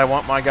 as much as I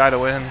want my guy to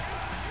win,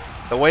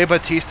 the way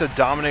Batista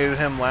dominated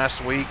him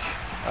last week,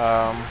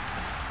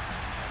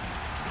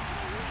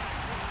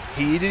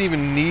 he didn't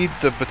even need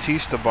the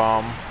Batista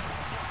bomb.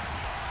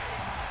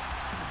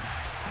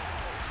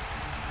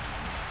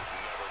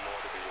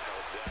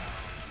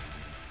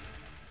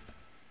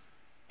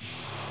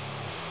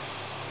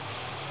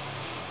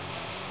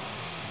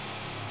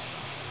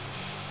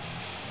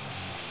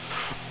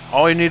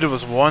 All he needed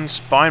was one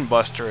spine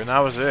buster, and that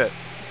was it.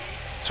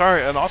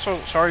 Sorry, and also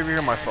sorry if you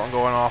hear my phone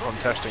going off. I'm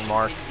texting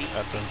Mark.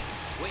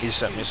 He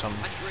sent me some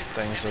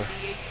things to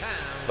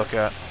look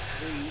at.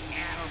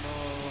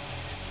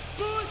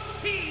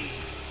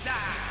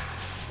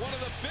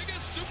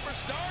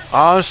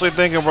 Honestly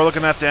thinking we're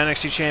looking at the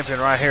NXT champion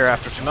right here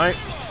after tonight.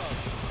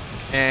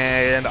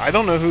 And I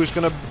don't know who's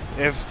gonna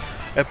if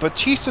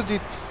Batista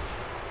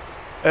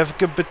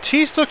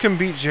can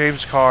beat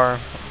James Carr.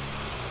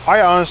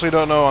 I honestly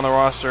don't know on the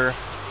roster.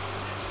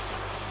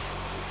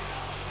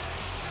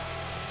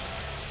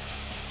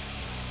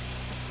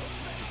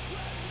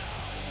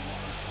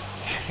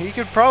 He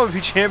could probably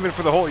be champion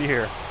for the whole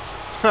year.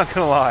 Not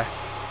gonna lie.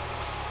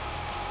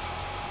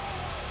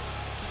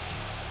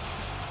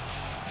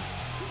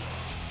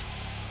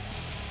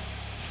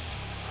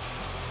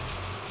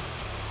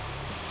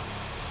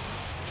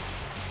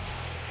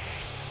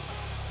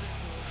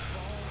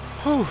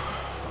 Whew.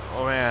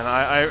 Oh man,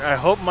 I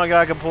hope my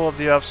guy can pull up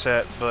the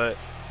upset, but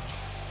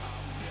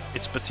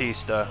it's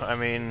Batista. I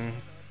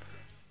mean,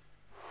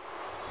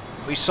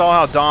 we saw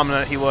how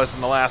dominant he was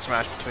in the last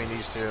match between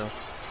these two.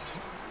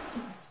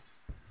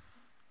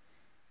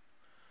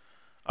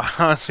 I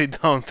honestly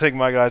don't think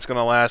my guy's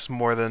gonna last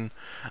more than...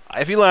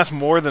 If he lasts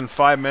more than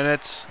 5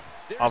 minutes,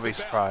 I'll be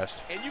surprised.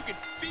 And you can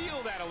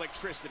feel that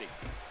electricity.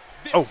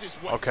 Oh,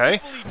 okay.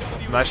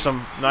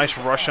 Nice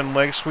Russian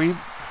leg sweep.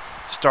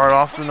 Start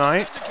off the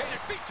night.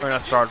 Or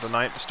not start the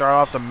night. Start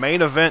off the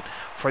main event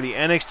for the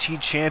NXT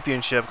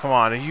Championship. Come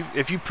on,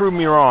 if you prove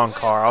me wrong,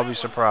 Carr, I'll be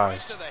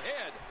surprised.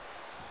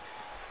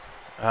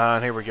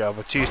 And here we go.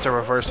 Batista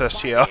reverse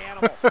STL.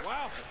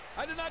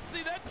 I did not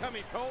see that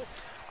coming, Cole.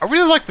 I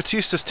really like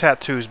Batista's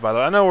tattoos, by the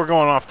way. I know we're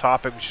going off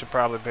topic. We should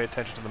probably pay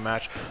attention to the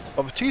match.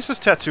 But Batista's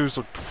tattoos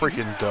look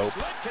freaking dope.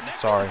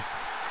 Sorry.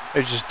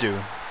 They just do.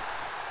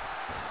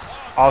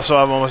 Also,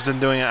 I've almost been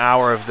doing an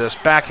hour of this.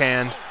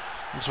 Backhand.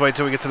 Just wait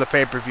till we get to the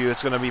pay-per-view.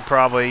 It's going to be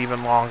probably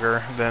even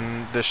longer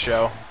than this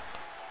show.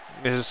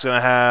 It's going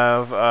to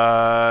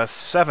have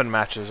 7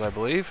 matches, I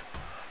believe.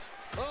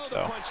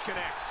 So.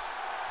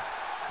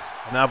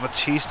 Now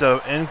Batista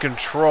in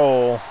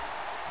control.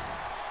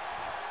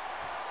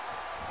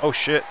 Oh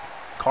shit.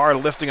 Carr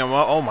lifting him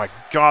up. Oh my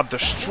god, the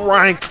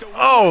strength.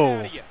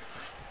 Oh!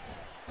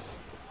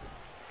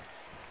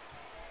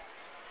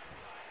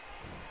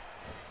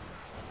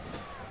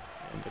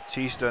 And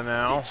Batista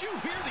now.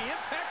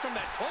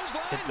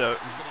 Hit the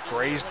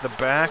grazed the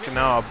back, and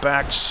now a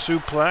back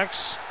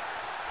suplex.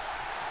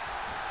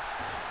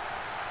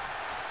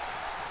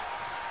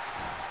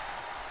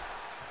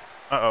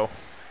 Uh-oh.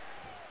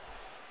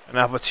 And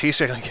now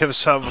Batista gonna give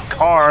himself a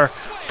Carr a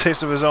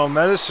taste of his own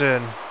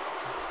medicine.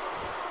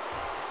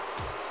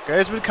 Okay,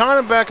 it's been kind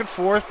of back and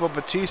forth, but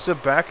Batista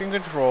back in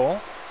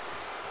control.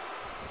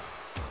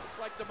 Looks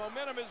like the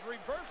momentum is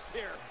reversed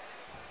here.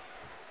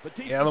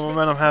 Yeah, the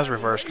momentum has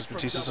reversed because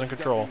Batista's in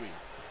control.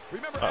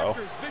 Uh-oh.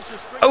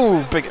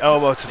 Oh, big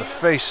elbow to the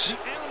face.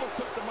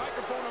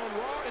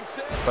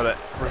 But a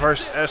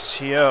reverse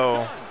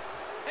STO.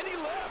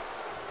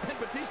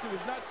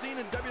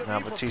 Now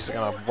Batista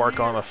gonna work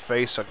on the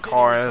face of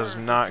Carr. That is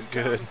not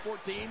good.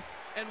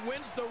 And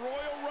wins the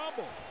Royal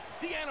Rumble.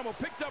 The animal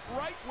picked up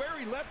right where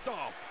he left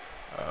off.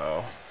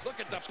 Oh,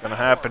 what's gonna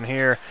happen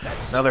here?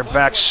 Another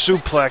back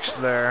suplex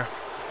there.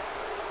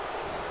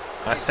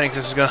 I think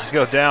this is gonna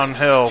go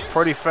downhill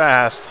pretty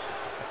fast.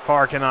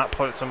 Carr cannot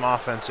put some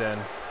offense in.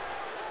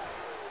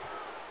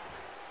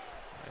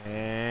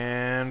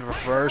 And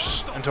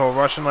reverse into a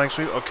Russian leg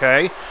sweep.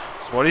 Okay,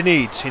 that's what he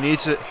needs. He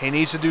needs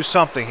to do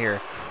something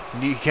here.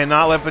 He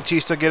cannot let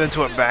Batista get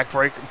into it.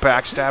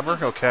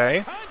 Backstabber.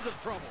 Okay.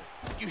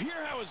 You hear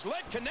how his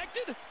leg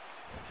connected?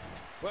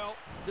 Well,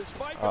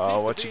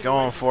 oh, what's he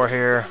going for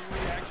here?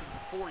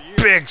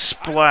 Big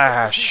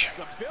splash.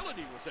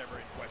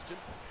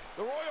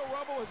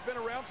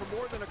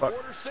 But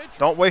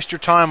don't waste your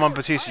time on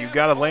Batista. You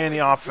got to lay in the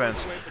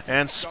offense.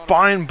 And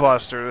spine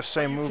buster, the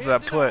same move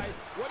that put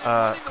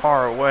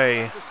Carr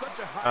away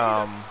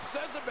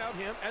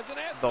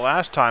the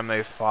last time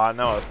they fought.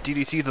 No, a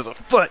DDT to the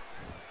foot.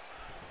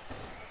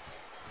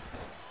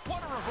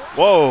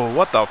 Whoa,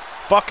 what the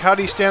fuck? How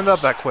did he stand up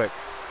that quick?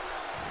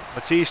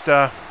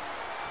 Batista.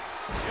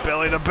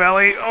 Belly to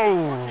belly.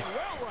 Oh,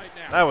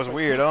 that was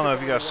weird. I don't know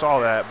if you guys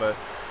saw that, but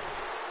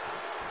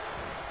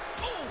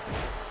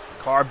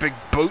Carr, big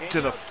boot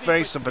to the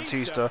face of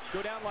Batista.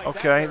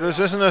 Okay, this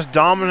isn't as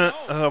dominant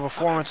a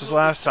performance as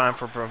last time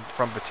from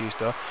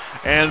Batista.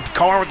 And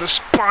Carr with the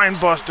spine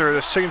buster,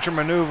 the signature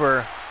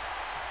maneuver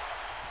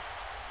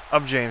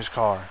of James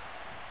Carr.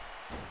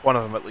 One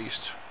of them at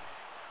least.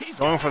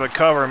 Going for the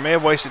cover. May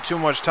have wasted too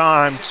much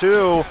time.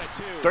 2,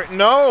 3.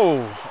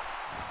 No!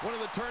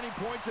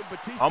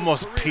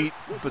 Almost beat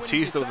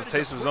Batista with a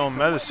taste of his own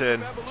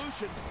medicine.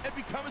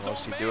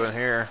 What's he doing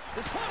here?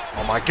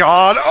 Oh my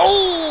god!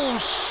 Oh!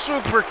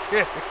 Super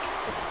kick!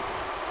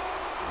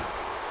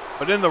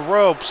 But in the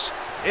ropes.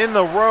 In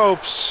the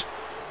ropes.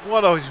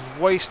 What a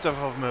waste of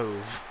a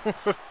move.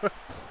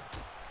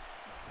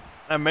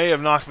 That may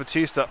have knocked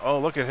Batista. Oh,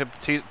 look at him.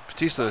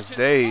 Batista is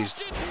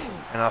dazed.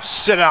 And a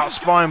sit-out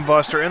spine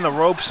buster in the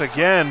ropes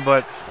again.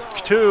 But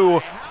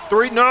 2,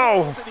 3.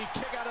 No!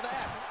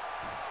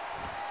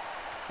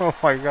 Oh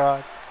my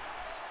god.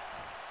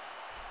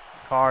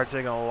 Carr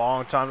taking a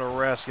long time to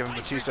rest, giving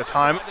Batista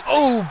time.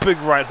 Oh, big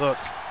right hook.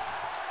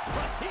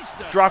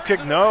 Drop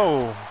kick,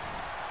 no.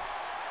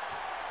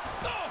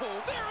 There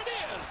it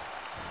is.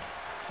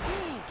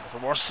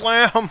 Some more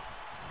slam.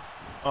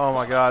 Oh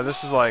my god,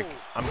 this is like,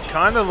 I'm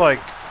kind of like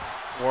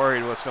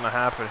worried what's going to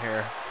happen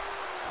here.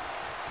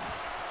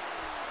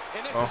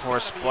 Going for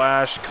a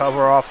splash,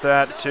 cover off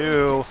that,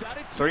 2,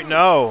 3,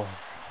 no.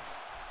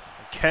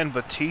 Ken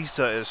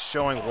Batista is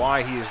showing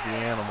why he is the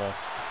animal.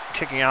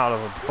 Kicking out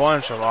of a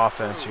bunch of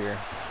offense here.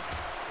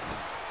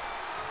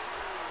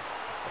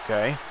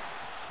 Okay.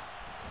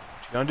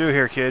 What you gonna do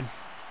here, kid?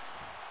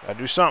 Gotta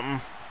do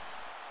something.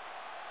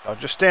 Don't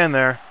just stand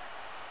there.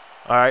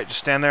 Alright, just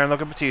stand there and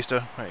look at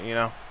Batista. You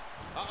know.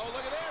 Uh-oh,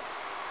 look at this.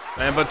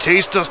 And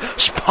Batista's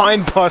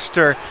spine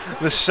buster,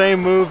 the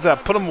same move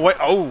that put him away.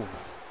 Oh.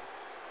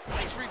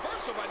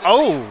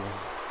 Oh.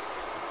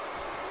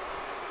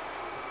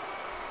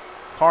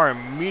 Carr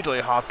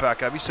immediately hopped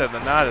back up. He said,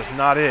 that is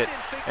not it.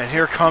 And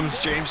here comes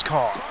James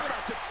Carr.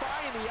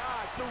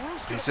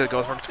 He said,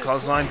 goes for the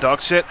clothesline,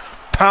 ducks it,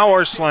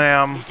 power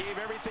slam,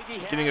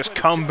 getting his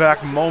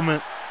comeback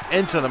moment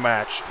into the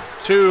match.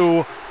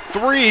 2,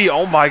 3,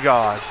 oh my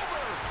God.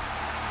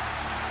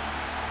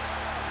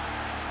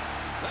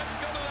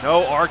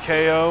 No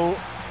RKO,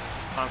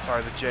 I'm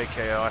sorry, the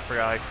JKO, I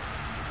forgot I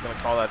was going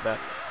to call that.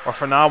 Or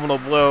phenomenal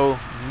blow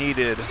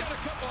needed.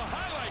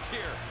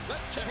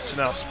 So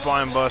now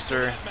spine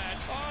buster.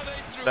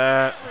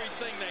 That.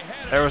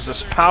 There was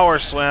this power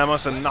slam,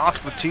 must have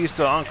knocked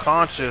Batista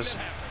unconscious.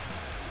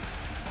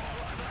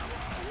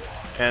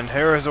 And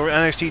here is the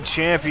NXT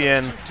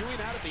champion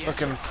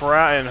looking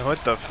proud. And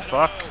what the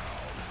fuck?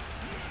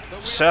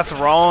 Seth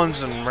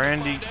Rollins and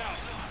Randy.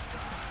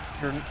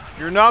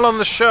 You're not on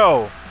the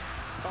show.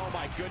 Oh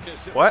my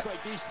goodness, it what? Looks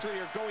like these three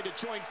are going to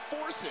join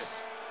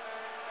forces.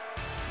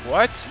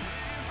 What?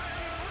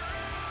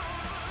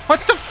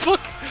 What the fuck?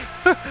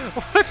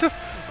 What the?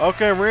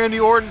 Okay, Randy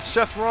Orton,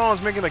 Seth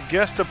Rollins making a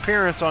guest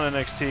appearance on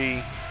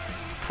NXT,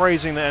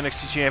 praising the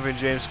NXT champion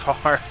James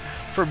Carr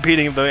for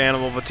beating the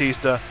Animal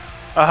Batista.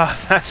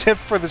 That's it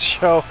for the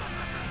show.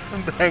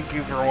 Thank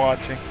you for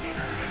watching.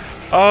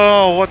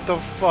 Oh, what the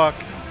fuck?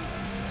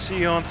 See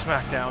you on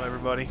SmackDown,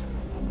 everybody.